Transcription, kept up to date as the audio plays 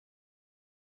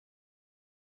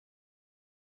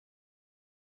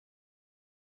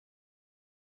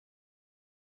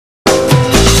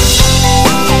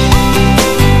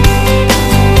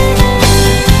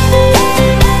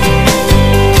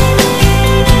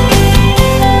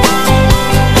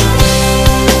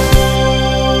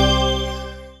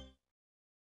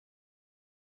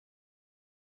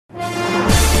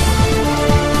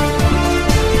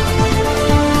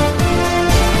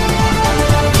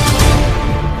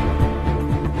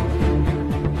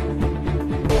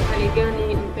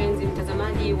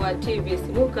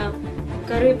kuinuka.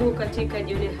 Karibu katika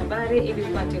Jionee Habari ili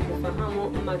upate kufahamu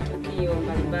matukio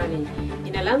mbalimbali.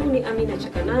 Jina langu ni Amina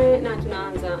Chakanaye na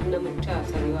tunaanza na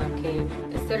muhtasari wake.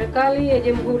 Serikali ya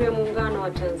Jamhuri ya Muungano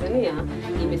wa Tanzania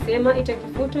imesema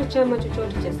itakifuta chama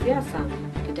chochote cha siasa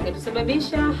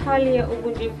kitakachosababisha hali ya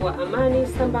uvunjifu wa amani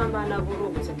sambamba na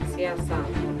vurugu za kisiasa.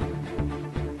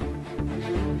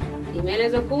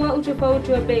 Imeeleza kuwa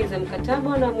utofauti wa bei za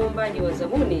mkataba na muombaji wa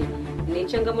zabuni ni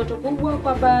changamoto kubwa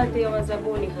kwa baadhi ya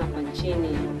wazabuni hapa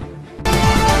nchini.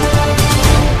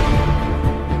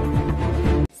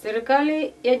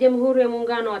 Serikali ya Jamhuri ya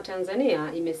Muungano wa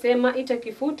Tanzania imesema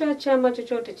itakifuta chama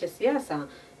chochote cha siasa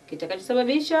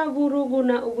kitakachosababisha vurugu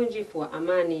na uvunjifu wa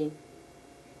amani.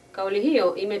 Kauli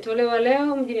hiyo imetolewa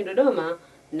leo mjini Dodoma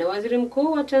na Waziri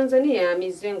Mkuu wa Tanzania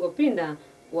Mizengo Pinda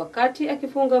wakati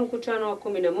akifunga mkutano wa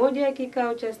 11 ya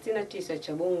kikao cha 69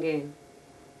 cha Bunge.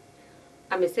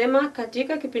 Amesema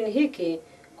katika kipindi hiki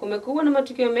kumekuwa na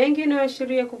matukio mengi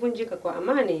yanayoashiria kuvunjika kwa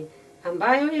amani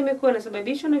ambayo yamekuwa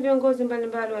yanasababishwa na viongozi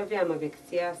mbalimbali wa vyama vya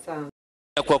kisiasa.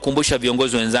 Kuwakumbusha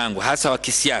viongozi wenzangu hasa wa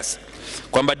kisiasa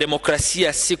kwamba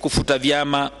demokrasia si kufuta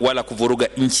vyama wala kuvuruga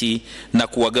nchi na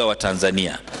kuwagawa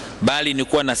Watanzania, bali ni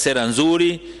kuwa na sera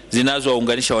nzuri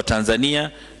zinazowaunganisha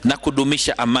Watanzania na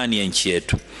kudumisha amani ya nchi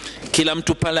yetu. Kila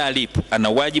mtu pale alipo ana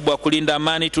wajibu wa kulinda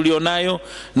amani tulionayo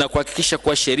na kuhakikisha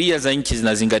kuwa sheria za nchi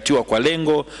zinazingatiwa kwa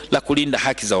lengo la kulinda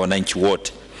haki za wananchi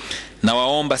wote. Na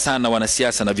waomba sana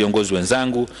wanasiasa na viongozi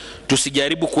wenzangu,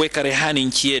 tusijaribu kuweka rehani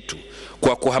nchi yetu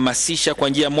kwa kuhamasisha kwa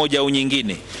njia moja au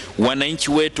nyingine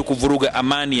wananchi wetu kuvuruga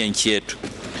amani ya nchi yetu.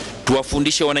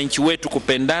 Tuwafundishe wananchi wetu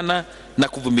kupendana na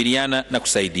kuvumiliana na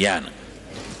kusaidiana.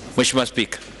 Mheshimiwa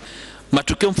Spika,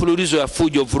 matukio mfululizo ya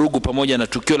fujo, vurugu pamoja na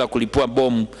tukio la kulipua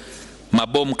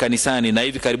mabomu kanisani na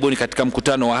hivi karibuni katika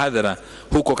mkutano wa hadhara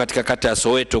huko katika kata ya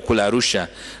Soweto kule Arusha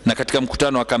na katika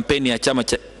mkutano wa kampeni ya chama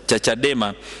cha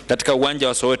Chadema katika uwanja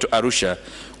wa Soweto Arusha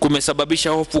kumesababisha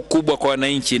hofu kubwa kwa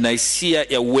wananchi na hisia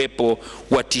ya uwepo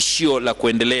wa tishio la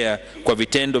kuendelea kwa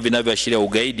vitendo vinavyoashiria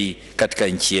ugaidi katika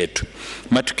nchi yetu.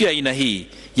 Matukio ya aina hii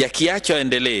yakiachwa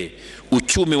yaendelee,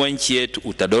 uchumi wa nchi yetu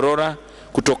utadorora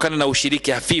kutokana na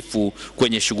ushiriki hafifu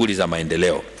kwenye shughuli za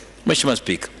maendeleo. Mheshimiwa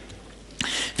Spika,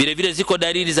 vile vile ziko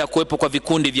dalili za kuwepo kwa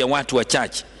vikundi vya watu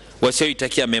wachache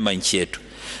wasioitakia mema nchi yetu.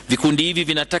 Vikundi hivi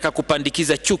vinataka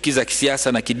kupandikiza chuki za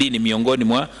kisiasa na kidini miongoni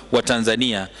mwa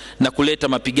Watanzania na kuleta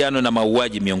mapigano na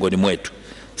mauaji miongoni mwetu.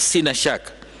 Sina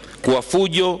shaka kuwa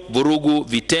fujo, vurugu,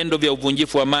 vitendo vya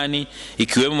uvunjifu wa amani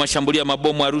ikiwemo mashambulio ya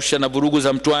mabomu Arusha na vurugu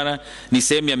za Mtwara ni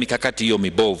sehemu ya mikakati hiyo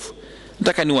mibovu.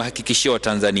 Nataka niwahakikishie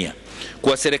Watanzania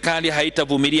kuwa serikali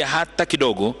haitavumilia hata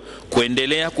kidogo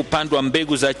kuendelea kupandwa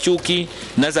mbegu za chuki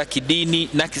na za kidini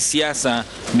na kisiasa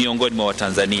miongoni mwa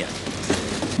Watanzania.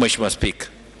 Mheshimiwa Spika,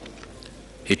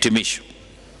 hitimisho.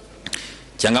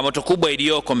 Changamoto kubwa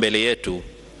iliyoko mbele yetu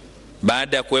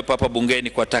baada ya kuwepo hapa bungeni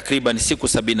kwa takriban siku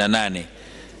 78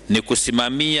 ni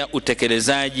kusimamia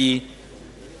utekelezaji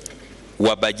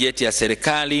wa bajeti ya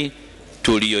serikali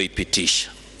tuliyoipitisha.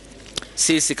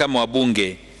 Sisi kama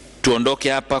wabunge tuondoke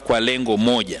hapa kwa lengo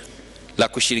moja la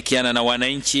kushirikiana na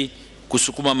wananchi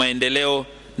kusukuma maendeleo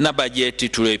na bajeti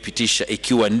tuliyoipitisha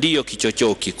ikiwa ndiyo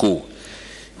kichocheo kikuu.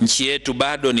 Nchi yetu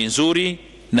bado ni nzuri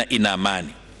na ina amani.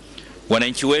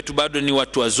 Wananchi wetu bado ni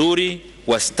watu wazuri,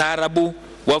 wastaarabu,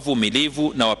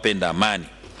 wavumilivu na wapenda amani.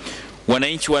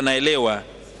 Wananchi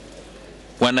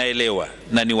wanaelewa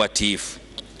na ni watiifu.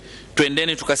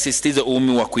 Twendeni tukasisitize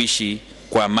umuhimu wa kuishi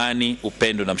kwa amani,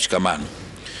 upendo na mshikamano.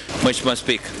 Mheshimiwa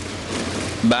Spika,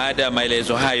 baada ya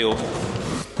maelezo hayo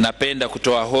napenda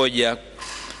kutoa hoja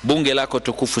bunge lako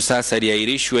tukufu sasa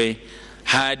liahirishwe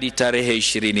hadi tarehe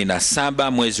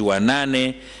 27 mwezi wa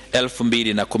 8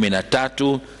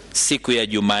 2013 siku ya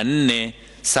Jumanne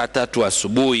saa 3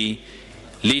 asubuhi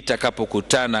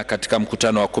litakapokutana katika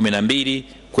mkutano wa 12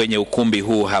 kwenye ukumbi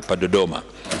huu hapa Dodoma.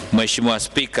 Mheshimiwa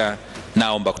Spika,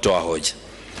 naomba kutoa hoja.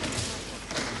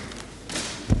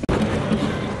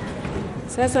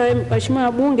 Sasa Mheshimiwa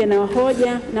wabunge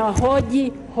na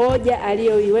wahoji hoja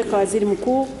aliyoiweka Waziri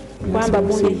Mkuu kwamba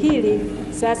bunge hili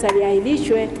sasa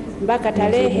liahirishwe mpaka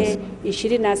tarehe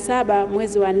 27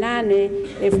 mwezi wa 8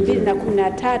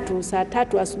 2013 saa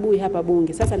 3 asubuhi hapa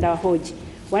bunge. Sasa ndawahoji.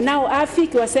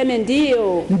 Wanaoafiki waseme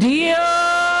ndio. Ndio.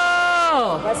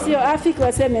 Wasioafiki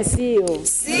waseme sio.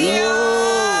 Sio.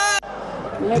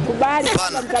 Nimekubali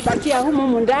mtabakia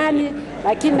humu ndani,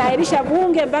 lakini naahirisha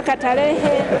bunge mpaka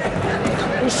tarehe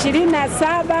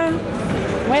 27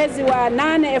 mwezi wa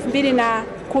 8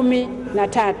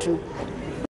 2013.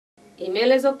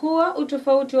 Imeelezwa kuwa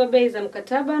utofauti wa bei za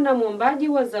mkataba na muombaji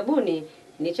wa zabuni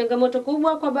ni changamoto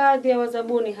kubwa kwa baadhi ya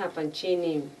wazabuni hapa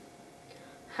nchini.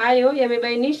 Hayo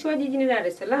yamebainishwa jijini Dar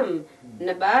es Salaam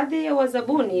na baadhi ya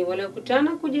wazabuni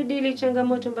waliokutana kujadili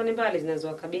changamoto mbalimbali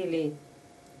zinazowakabili.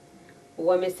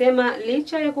 Wamesema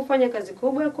licha ya kufanya kazi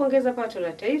kubwa ya kuongeza pato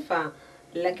la taifa,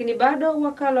 lakini bado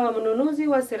wakala wa manunuzi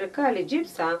wa serikali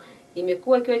JIPSA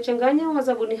imekuwa ikiwachanganya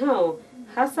wazabuni hao,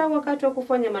 hasa wakati wa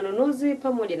kufanya manunuzi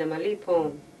pamoja na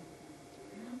malipo.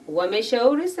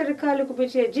 Wameshauri serikali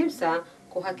kupitia JIPSA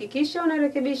kuhakikisha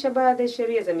wanarekebisha baadhi ya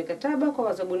sheria za mikataba kwa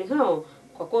wazabuni hao,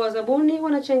 kwa kuwa wazabuni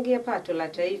wanachangia pato la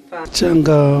taifa.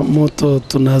 Changamoto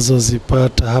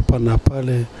tunazozipata hapa na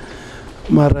pale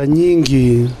mara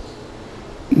nyingi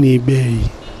ni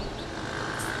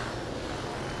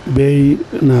bei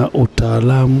na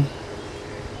utaalamu.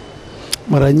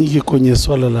 Mara nyingi kwenye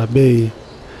swala la bei,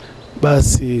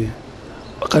 basi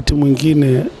wakati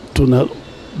mwingine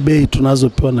bei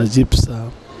tunazopewa na JIPSA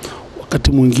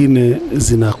wakati mwingine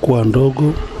zinakuwa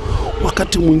ndogo,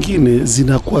 wakati mwingine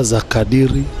zinakuwa za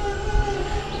kadiri.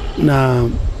 Na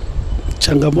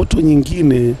changamoto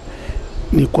nyingine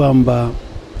ni kwamba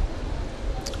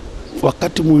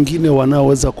wakati mwingine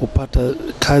wanaoweza kupata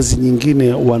kazi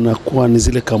nyingine wanakuwa ni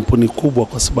zile kampuni kubwa,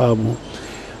 kwa sababu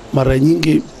mara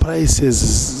nyingi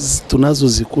prices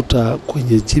tunazozikuta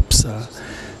kwenye JIPSA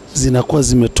zinakuwa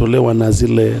zimetolewa na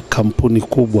zile kampuni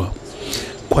kubwa.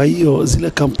 Kwa hiyo zile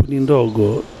kampuni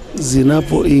ndogo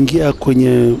zinapoingia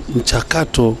kwenye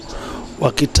mchakato,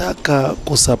 wakitaka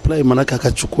kusupply manaka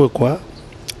akachukue kwa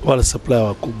wale supplier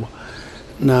wakubwa,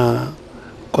 na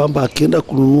kwamba akienda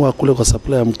kununua kule kwa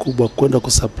supplier mkubwa kwenda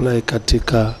kusupply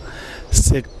katika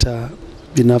sekta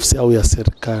binafsi au ya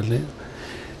serikali,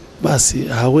 basi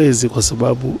hawezi, kwa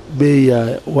sababu bei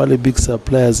ya wale big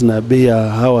suppliers na bei ya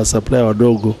hawa supplier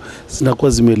wadogo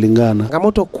zinakuwa zimelingana.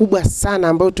 Changamoto kubwa sana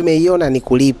ambayo tumeiona ni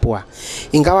kulipwa.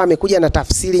 Ingawa amekuja na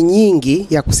tafsiri nyingi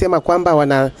ya kusema kwamba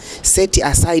wana set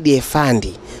aside a fund.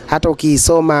 Hata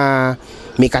ukisoma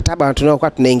mikataba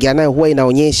tunayokuwa tunaingia nayo huwa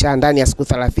inaonyesha ndani ya siku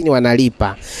 30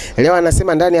 wanalipa. Leo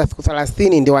anasema ndani ya siku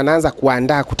 30 ndio wanaanza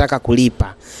kuandaa kutaka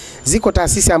kulipa. Ziko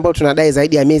taasisi ambazo tunadai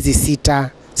zaidi ya miezi 6,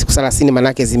 siku 30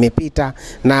 manake zimepita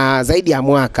na zaidi ya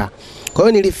mwaka. Kwa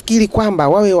hiyo nilifikiri kwamba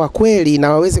wawe wa kweli na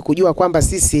waweze kujua kwamba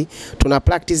sisi tuna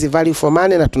practice value for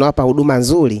money na tunawapa huduma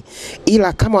nzuri.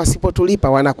 Ila kama wasipotulipa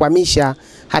wanakwamisha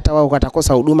hata wao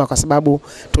watakosa huduma, kwa sababu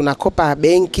tunakopa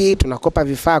benki, tunakopa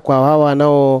vifaa kwa wao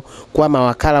wanaokuwa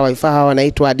mawakala wa vifaa, hao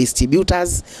wanaitwa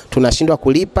distributors, tunashindwa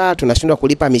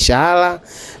kulipa mishahara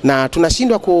na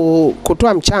tunashindwa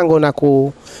kutoa mchango na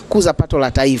kukuza pato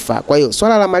la taifa. Kwa hiyo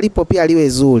swala la malipo pia liwe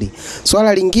zuri.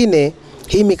 Swala lingine,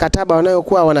 hii mikataba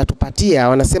wanayokuwa wanatupatia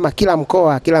wanasema kila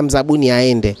mkoa kila mzabuni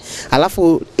aende,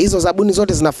 alafu hizo zabuni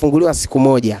zote zinafunguliwa siku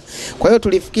moja. Kwa hiyo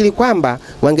tulifikiri kwamba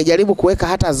wangejaribu kuweka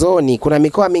hata zoni. Kuna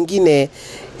mikoa mingine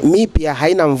mipya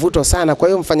haina mvuto sana, kwa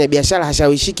hiyo mfanyabiashara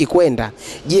hashawishiki kwenda.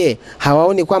 Je,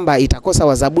 hawaoni kwamba itakosa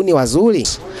wazabuni wazuri?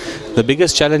 The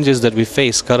biggest challenges that we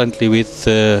face currently with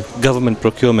government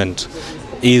procurement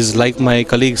is, like my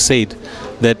colleague said,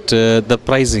 that the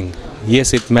pricing,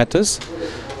 yes, it matters,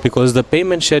 because the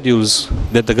payment schedules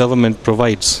that the government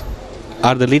provides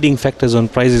are the leading factors on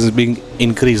prices being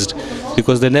increased,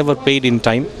 because they're never paid in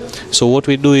time. So what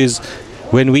we do is,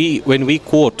 when we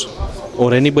quote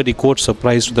or anybody quotes a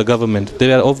price to the government,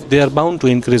 they are bound to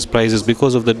increase prices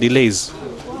because of the delays.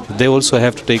 They also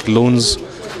have to take loans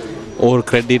or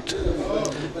credit,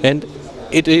 and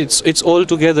it's all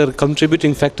together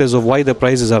contributing factors of why the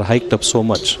prices are hiked up so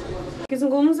much.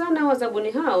 Akizungumza na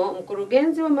wazabuni hao,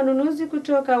 mkurugenzi wa manunuzi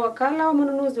kutoka wakala wa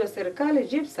manunuzi wa serikali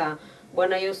JIPSA,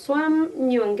 Bwana Yoswam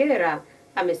Nyongera,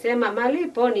 amesema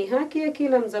malipo ni haki ya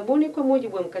kila mzabuni kwa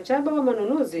mujibu wa mkataba wa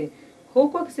manunuzi,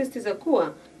 huku akisisitiza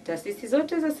kuwa taasisi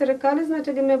zote za serikali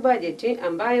zinategemea bajeti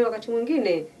ambayo wakati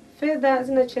mwingine fedha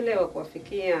zinachelewa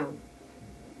kuwafikia.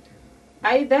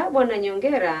 Aidha, Bwana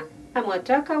Nyongera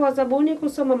amewataka wazabuni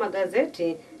kusoma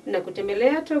magazeti na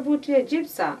kutembelea tovuti ya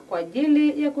JIPSA kwa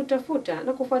ajili ya kutafuta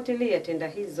na kufuatilia tenda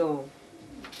hizo.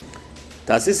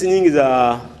 Taasisi nyingi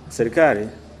za serikali,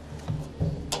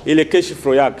 ile cash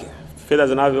flow yake, fedha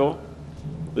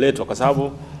zinavyoletwa, kwa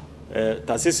sababu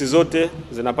taasisi zote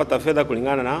zinapata fedha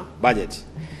kulingana na budget.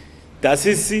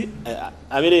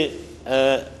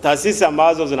 Taasisi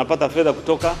ambazo zinapata fedha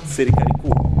kutoka serikali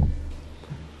kuu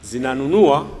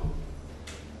zinanunua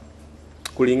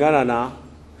kulingana na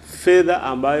fedha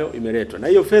ambayo imeletwa, na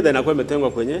hiyo fedha inakuwa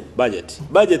imetengwa kwenye budget.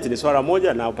 Budget ni swala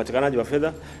moja na upatikanaji wa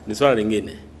fedha ni swala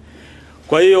lingine.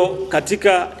 Kwa hiyo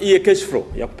katika hii cash flow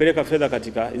ya kupeleka fedha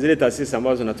katika zile taasisi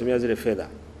ambazo zinatumia zile fedha,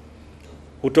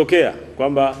 hutokea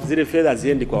kwamba zile fedha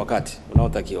ziendi kwa wakati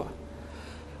unaotakiwa.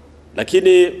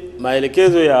 Lakini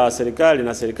maelekezo ya serikali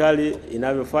na serikali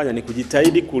inavyofanya ni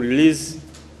kujitahidi kurelease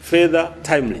fedha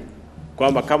timely,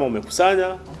 kwamba kama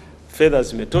umekusanya fedha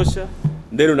zimetosha,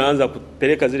 then unaanza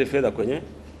kupeleka zile fedha kwenye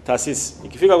taasisi.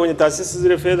 Ikifika kwenye taasisi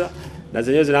zile fedha na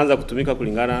zenyewe zinaanza kutumika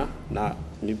kulingana na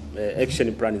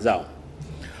action plan zao.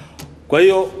 Kwa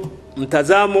hiyo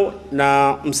mtazamo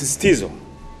na msisitizo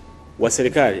wa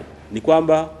serikali ni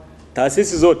kwamba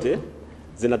taasisi zote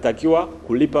zinatakiwa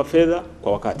kulipa fedha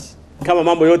kwa wakati kama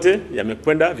mambo yote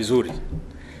yamekwenda vizuri.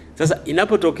 Sasa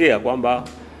inapotokea kwamba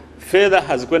fedha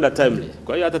hazikwenda timely,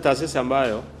 kwa hiyo hata taasisi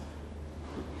ambayo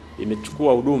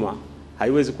imechukua huduma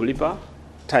haiwezi kulipa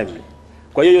timely.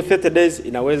 Kwa hiyo 30 days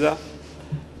inaweza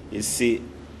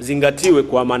isizingatiwe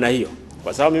kwa maana hiyo,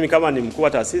 kwa sababu mimi kama ni mkuu wa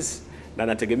taasisi na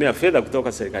nategemea fedha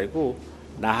kutoka serikali kuu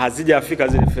na hazijafika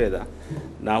zile fedha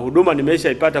na huduma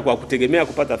nimeshaipata kwa kutegemea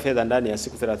kupata fedha ndani ya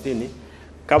siku 30,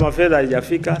 kama fedha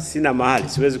haijafika sina mahali,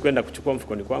 siwezi kwenda kuchukua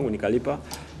mfukoni kwangu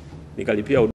nikalipia huduma.